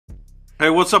Hey,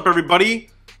 what's up,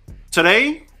 everybody?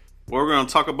 Today, we're going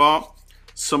to talk about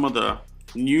some of the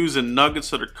news and nuggets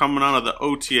that are coming out of the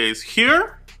OTAs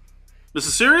here. This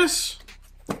is serious.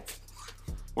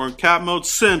 We're in cap mode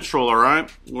central, all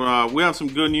right? We have some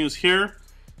good news here.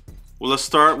 Well, let's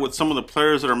start with some of the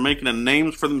players that are making a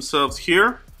name for themselves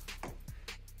here.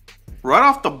 Right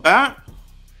off the bat,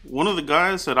 one of the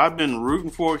guys that I've been rooting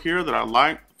for here that I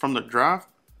like from the draft,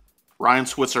 Ryan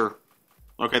Switzer.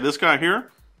 Okay, this guy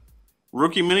here,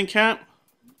 rookie minicamp,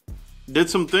 did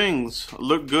some things,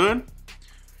 looked good.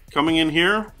 Coming in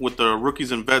here with the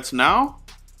rookies and vets now,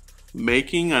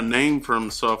 making a name for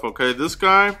himself. Okay, this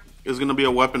guy is going to be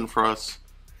a weapon for us,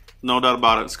 no doubt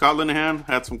about it. Scott Linehan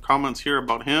had some comments here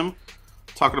about him,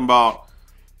 talking about,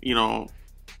 you know,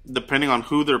 depending on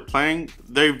who they're playing,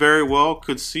 they very well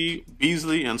could see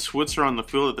Beasley and Switzer on the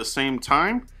field at the same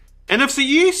time. NFC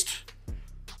East,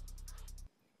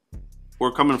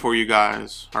 we're coming for you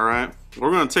guys, all right? We're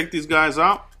going to take these guys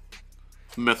out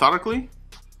methodically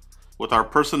with our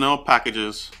personnel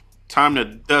packages. Time to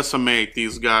decimate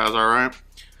these guys, all right?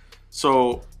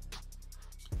 So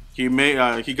he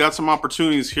got some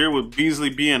opportunities here with Beasley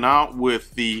being out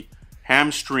with the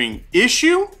hamstring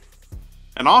issue.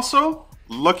 And also,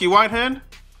 Lucky Whitehead,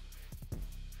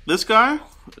 this guy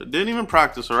didn't even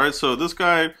practice, all right? So this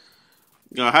guy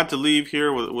had to leave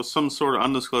here with some sort of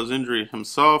undisclosed injury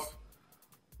himself.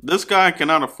 This guy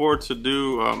cannot afford to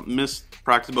do miss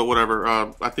practice, but whatever.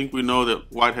 I think we know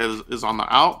that Whitehead is on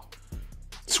the out.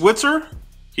 Switzer,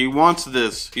 he wants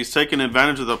this. He's taking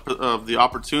advantage of the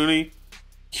opportunity,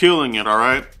 killing it, all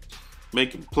right?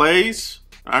 Making plays,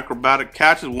 acrobatic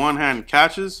catches, one-hand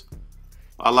catches.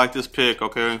 I like this pick,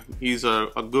 okay? He's a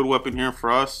good weapon here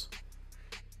for us,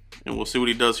 and we'll see what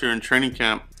he does here in training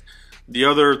camp. The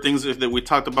other things that we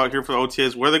talked about here for the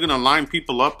OTAs, where they're going to line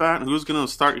people up at, who's going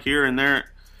to start here and there.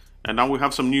 And now we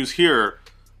have some news here.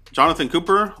 Jonathan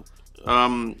Cooper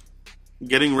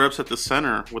getting reps at the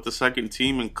center with the second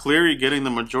team, and Cleary getting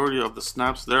the majority of the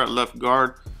snaps there at left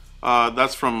guard.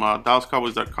 That's from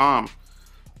DallasCowboys.com.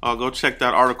 Go check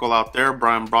that article out there.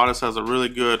 Brian Broaddus has a really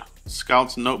good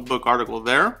Scouts Notebook article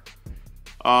there.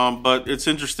 But it's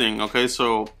interesting, okay?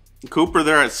 So Cooper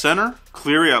there at center,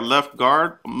 Cleary at left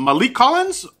guard. Malik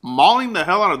Collins mauling the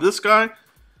hell out of this guy.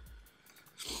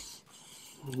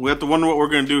 We have to wonder what we're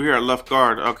going to do here at left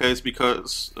guard. Okay, it's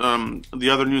because the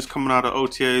other news coming out of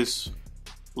OTAs,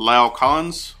 Lyle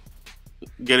Collins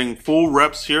getting full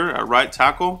reps here at right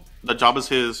tackle. The job is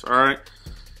his, all right?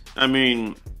 I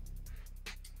mean,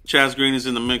 Chaz Green is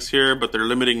in the mix here, but they're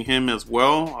limiting him as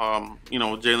well. You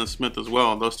know, Jalen Smith as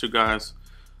well. Those two guys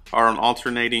are on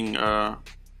alternating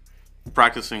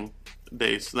practicing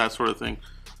days, that sort of thing.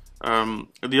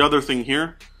 The other thing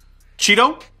here,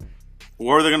 Cheeto.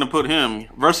 Where are they going to put him?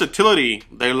 Versatility.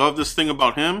 They love this thing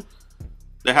about him.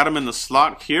 They had him in the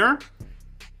slot here,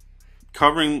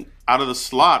 covering out of the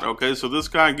slot. Okay, so this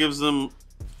guy gives them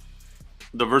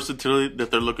the versatility that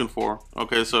they're looking for.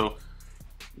 Okay, so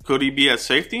could he be at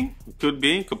safety? Could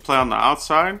be. Could play on the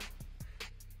outside.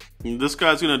 And this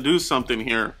guy's going to do something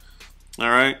here.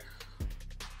 All right.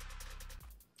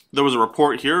 There was a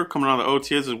report here coming out of the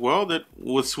OTAs as well that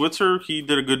with Switzer, he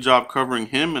did a good job covering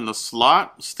him in the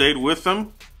slot, stayed with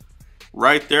him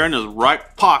right there in his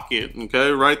right pocket,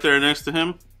 okay, right there next to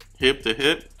him, hip to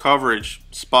hip, coverage,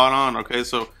 spot on, okay,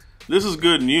 so this is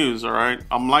good news, all right?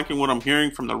 I'm liking what I'm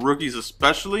hearing from the rookies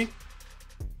especially.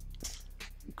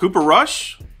 Cooper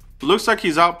Rush, looks like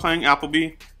he's out playing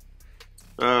Appleby.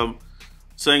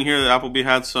 Saying here that Appleby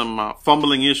had some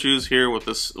fumbling issues here with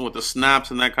the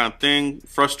snaps and that kind of thing.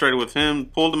 Frustrated with him,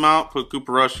 pulled him out, put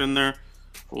Cooper Rush in there,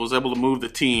 was able to move the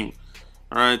team.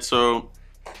 All right, so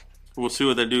we'll see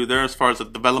what they do there as far as a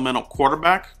developmental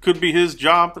quarterback. Could be his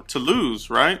job to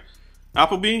lose, right?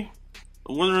 Appleby,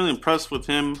 I wasn't really impressed with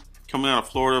him coming out of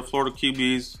Florida. Florida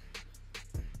QBs,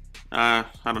 I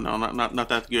don't know, not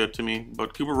that good to me.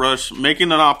 But Cooper Rush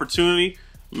making an opportunity,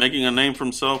 making a name for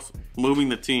himself, moving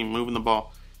the team, moving the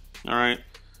ball. All right.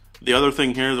 The other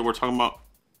thing here that we're talking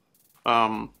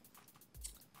about,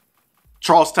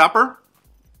 Charles Tapper,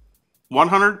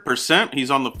 100%. He's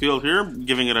on the field here,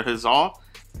 giving it his all.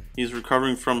 He's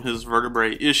recovering from his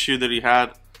vertebrae issue that he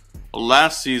had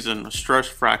last season, a stress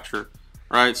fracture.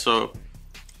 All right, so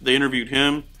they interviewed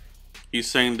him. He's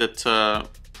saying that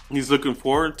he's looking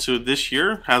forward to this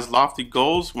year, has lofty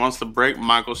goals, wants to break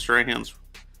Michael Strahan's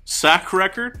sack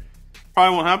record.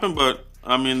 Probably won't happen, but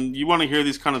I mean, you want to hear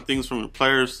these kind of things from your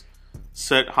players.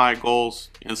 Set high goals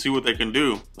and see what they can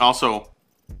do. Also,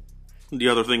 the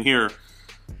other thing here,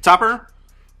 Tapper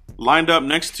lined up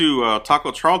next to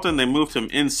Taco Charlton. They moved him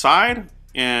inside,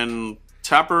 and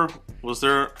Tapper was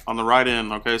there on the right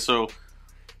end. Okay, so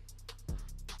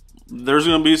There's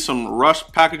going to be some rush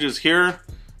packages here.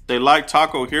 They like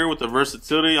Taco here with the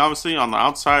versatility, obviously, on the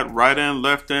outside, right end,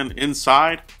 left end,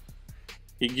 inside.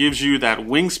 He gives you that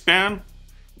wingspan.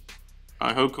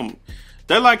 I hope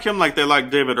they like him like they like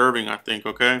David Irving, I think,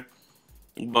 okay?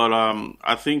 But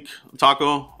I think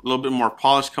Taco, a little bit more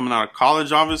polished coming out of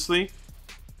college, obviously.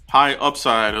 High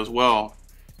upside as well.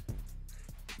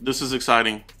 This is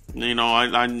exciting. You know,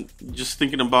 I'm just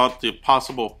thinking about the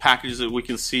possible packages that we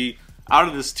can see out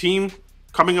of this team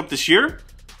coming up this year.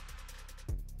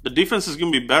 The defense is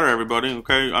going to be better, everybody,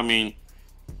 okay? I mean,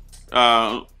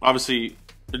 obviously,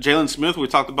 Jalen Smith, we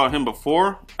talked about him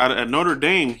before. At Notre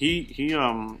Dame, he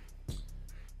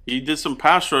did some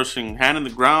pass rushing, hand in the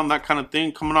ground, that kind of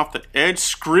thing, coming off the edge,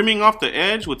 screaming off the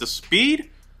edge with the speed,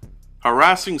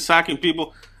 harassing, sacking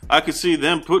people. I could see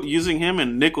them using him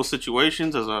in nickel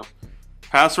situations as a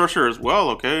pass rusher as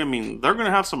well, okay? I mean, they're going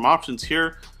to have some options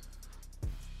here.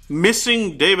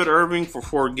 Missing David Irving for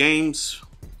 4 games,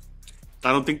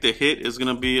 I don't think the hit is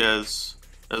going to be as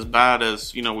bad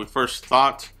as, you know, we first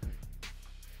thought.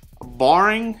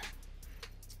 Barring,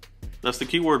 that's the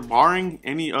key word, barring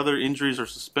any other injuries or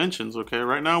suspensions, okay?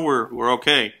 Right now we're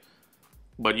okay.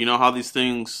 But you know how these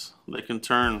things, they can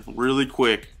turn really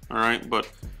quick, all right? But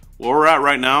where we're at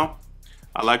right now,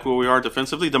 I like where we are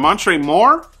defensively. Demontre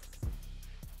Moore,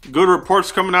 good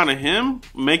reports coming out of him,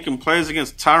 making plays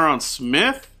against Tyron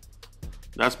Smith.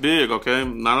 That's big, okay?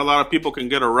 Not a lot of people can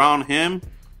get around him,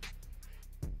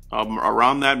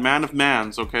 around that man of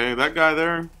mans, okay? That guy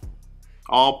there,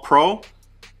 all pro.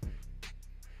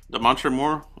 Demontre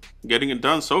Moore getting it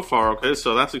done so far, okay?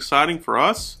 So that's exciting for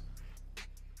us.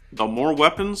 The more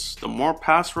weapons, the more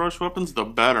pass rush weapons, the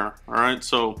better, all right?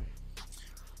 So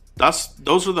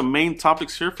those are the main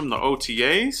topics here from the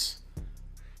OTAs.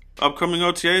 Upcoming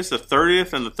OTAs, the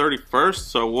 30th and the 31st.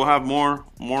 So we'll have more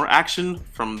action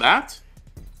from that.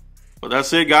 But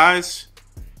that's it, guys.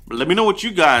 Let me know what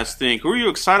you guys think. Who are you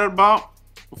excited about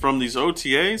from these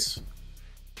OTAs?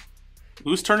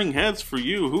 Who's turning heads for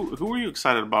you? Who are you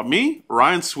excited about? Me?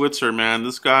 Ryan Switzer, man.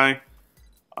 This guy,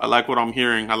 I like what I'm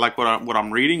hearing. I like what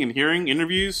I'm reading and hearing,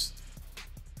 interviews.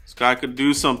 This guy could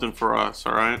do something for us,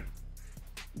 all right?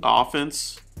 The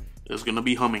offense is going to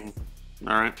be humming,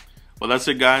 all right? Well, that's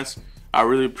it, guys. I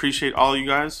really appreciate all you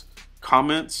guys.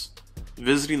 Comments,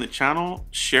 visiting the channel,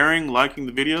 sharing, liking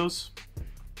the videos.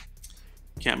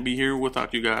 Can't be here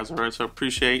without you guys, all right? So I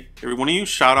appreciate every one of you.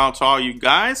 Shout out to all you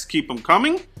guys. Keep them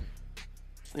coming.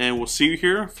 And we'll see you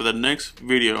here for the next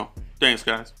video. Thanks,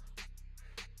 guys.